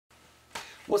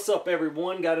What's up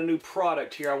everyone? Got a new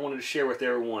product here I wanted to share with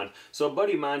everyone. So a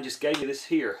buddy of mine just gave me this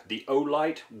here, the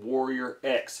Olight Warrior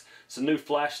X. It's a new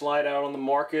flashlight out on the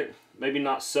market. Maybe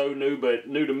not so new, but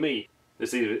new to me.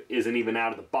 This isn't even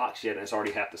out of the box yet and it's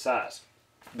already half the size.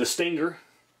 The Stinger,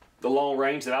 the long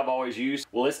range that I've always used,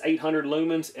 well, it's 800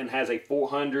 lumens and has a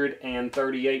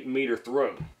 438 meter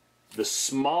throw. The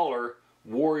smaller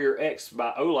Warrior X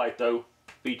by Olight though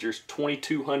features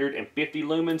 2250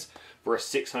 lumens for a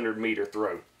 600 meter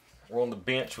throw. We're on the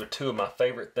bench with two of my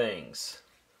favorite things.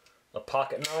 A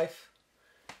pocket knife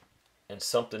and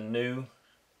something new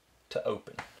to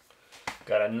open.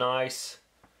 Got a nice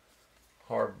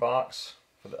hard box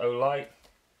for the Olight.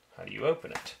 How do you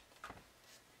open it?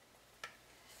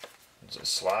 Does it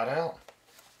slide out?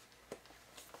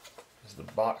 Is the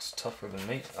box tougher than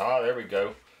me? Ah, there we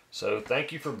go. So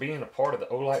thank you for being a part of the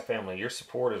Olight family. Your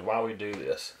support is why we do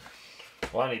this.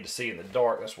 Well, I need to see in the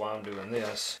dark, that's why I'm doing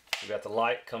this. We got the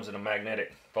light, comes in a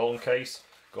magnetic folding case.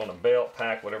 Go on a belt,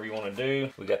 pack, whatever you want to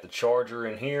do. We got the charger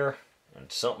in here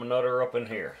and something other up in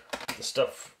here. The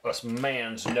stuff us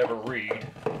mans never read.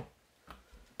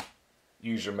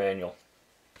 User manual.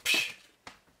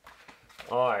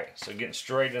 Alright, so getting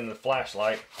straight into the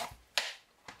flashlight.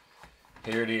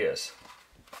 Here it is.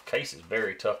 Case is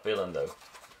very tough feeling though.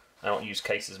 I don't use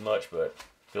cases much, but it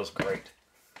feels great.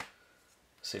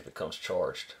 Let's see if it comes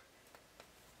charged.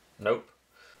 Nope.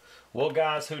 Well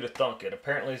guys, who'd have thunk it?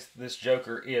 Apparently this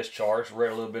joker is charged.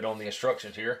 Read a little bit on the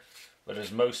instructions here. But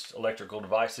as most electrical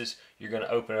devices, you're going to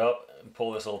open it up and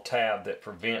pull this little tab that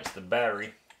prevents the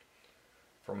battery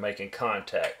from making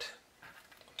contact.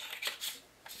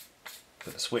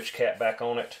 Put the switch cap back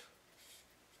on it.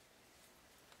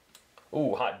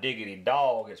 Ooh, hot diggity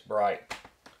dog, it's bright.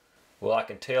 Well, I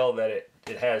can tell that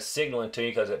it has signaling to you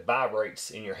because it vibrates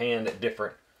in your hand at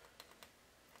different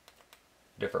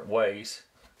ways.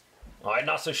 Alright,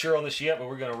 not so sure on this yet, but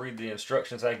we're going to read the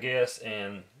instructions, I guess,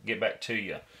 and get back to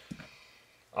you.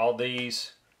 All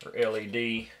these are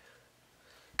LED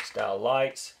style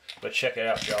lights, but check it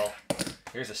out, y'all.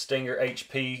 Here's a Stinger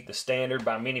HP, the standard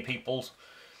by many peoples,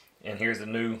 and here's the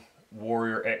new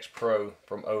Warrior X Pro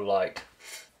from Olight.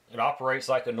 It operates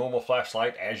like a normal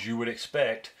flashlight, as you would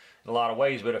expect, in a lot of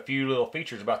ways, but a few little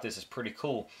features about this is pretty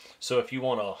cool. So if you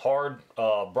want a hard,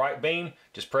 bright beam,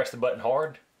 just press the button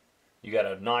hard. You got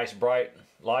a nice bright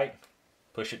light,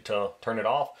 push it to turn it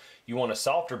off. You want a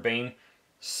softer beam,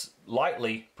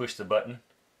 lightly push the button,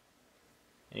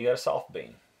 and you got a soft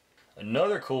beam.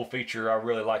 Another cool feature I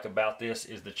really like about this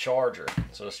is the charger.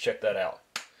 So let's check that out.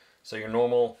 So your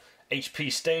normal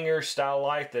HP Stinger style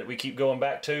light that we keep going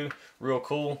back to, real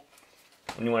cool.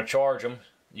 When you want to charge them,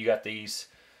 you got these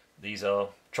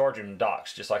charging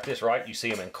docks just like this, right? You see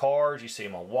them in cars, you see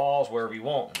them on walls, wherever you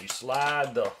want. You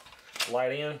slide the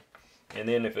light in, and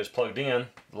then if it's plugged in,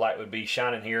 the light would be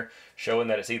shining here, showing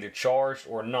that it's either charged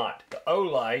or not. The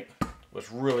Olight,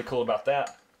 what's really cool about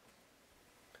that,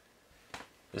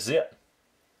 this is it.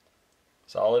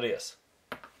 That's all it is.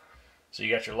 So you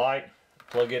got your light,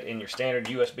 plug it in your standard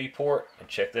USB port, and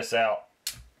check this out.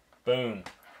 Boom.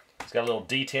 It's got a little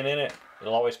D10 in it.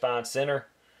 It'll always find center.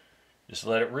 Just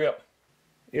let it rip.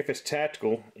 If it's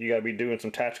tactical, you got to be doing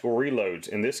some tactical reloads.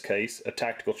 In this case, a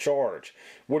tactical charge.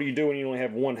 What do you do when you only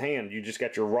have one hand? You just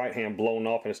got your right hand blown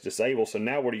off and it's disabled. So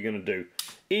now what are you going to do?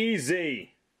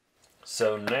 Easy!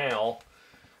 So now,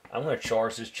 I'm going to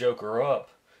charge this joker up.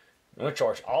 I'm going to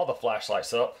charge all the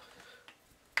flashlights up.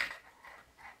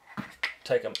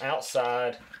 Take them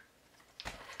outside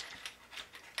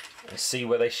and see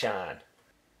where they shine.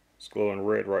 It's glowing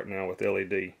red right now with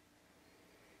LED.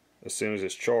 As soon as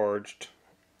it's charged,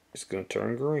 it's going to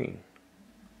turn green.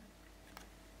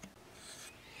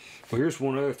 Well, here's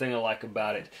one other thing I like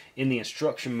about it. In the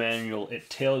instruction manual, it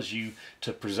tells you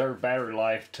to preserve battery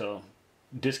life, to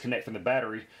disconnect from the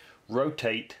battery,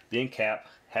 rotate the end cap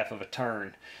half of a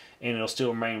turn, and it'll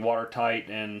still remain watertight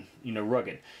and, you know,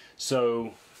 rugged.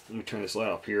 So let me turn this light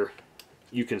off here.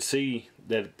 You can see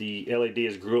that the LED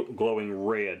is glowing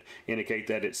red, indicate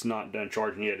that it's not done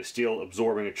charging yet. It's still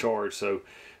absorbing a charge. So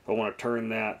if I want to turn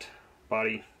that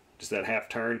body, just that half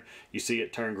turn, you see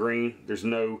it turn green. There's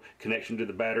no connection to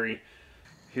the battery.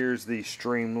 Here's the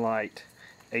Streamlight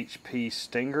HP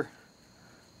Stinger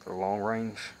for long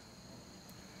range.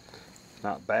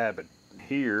 Not bad, but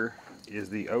here is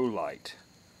the Olight.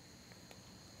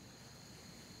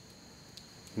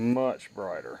 Much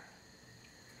brighter.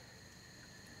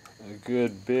 A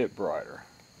good bit brighter.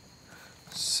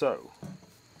 So,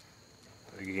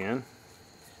 again,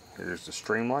 here's the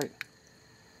Streamlight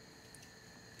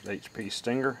HP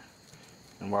Stinger,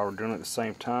 and while we're doing it at the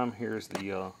same time, here's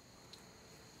the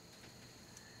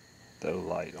the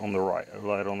Olight on the right.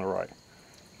 Olight on the right.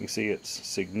 You can see it's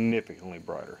significantly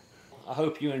brighter. I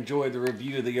hope you enjoyed the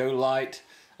review of the Olight.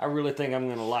 I really think I'm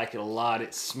going to like it a lot.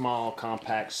 It's small,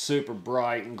 compact, super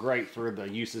bright, and great for the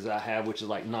uses I have, which is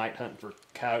like night hunting for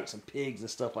coyotes and pigs and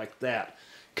stuff like that.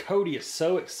 Cody is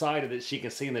so excited that she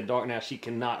can see in the dark now. She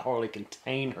cannot hardly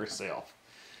contain herself.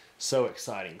 So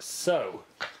exciting. So,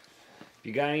 if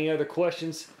you got any other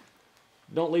questions,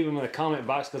 don't leave them in the comment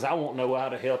box because I won't know how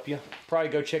to help you. Probably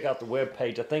go check out the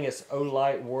webpage. I think it's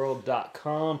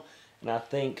olightworld.com, and I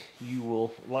think you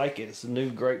will like it. It's a new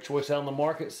great choice out on the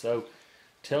market, so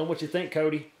tell them what you think,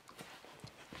 Cody.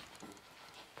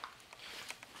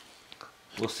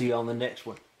 We'll see you on the next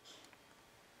one.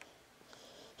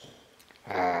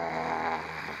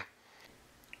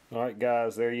 Alright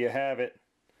guys, there you have it.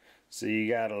 So you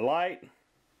got a light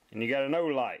and you got a no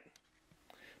light.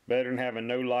 Better than having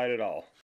no light at all.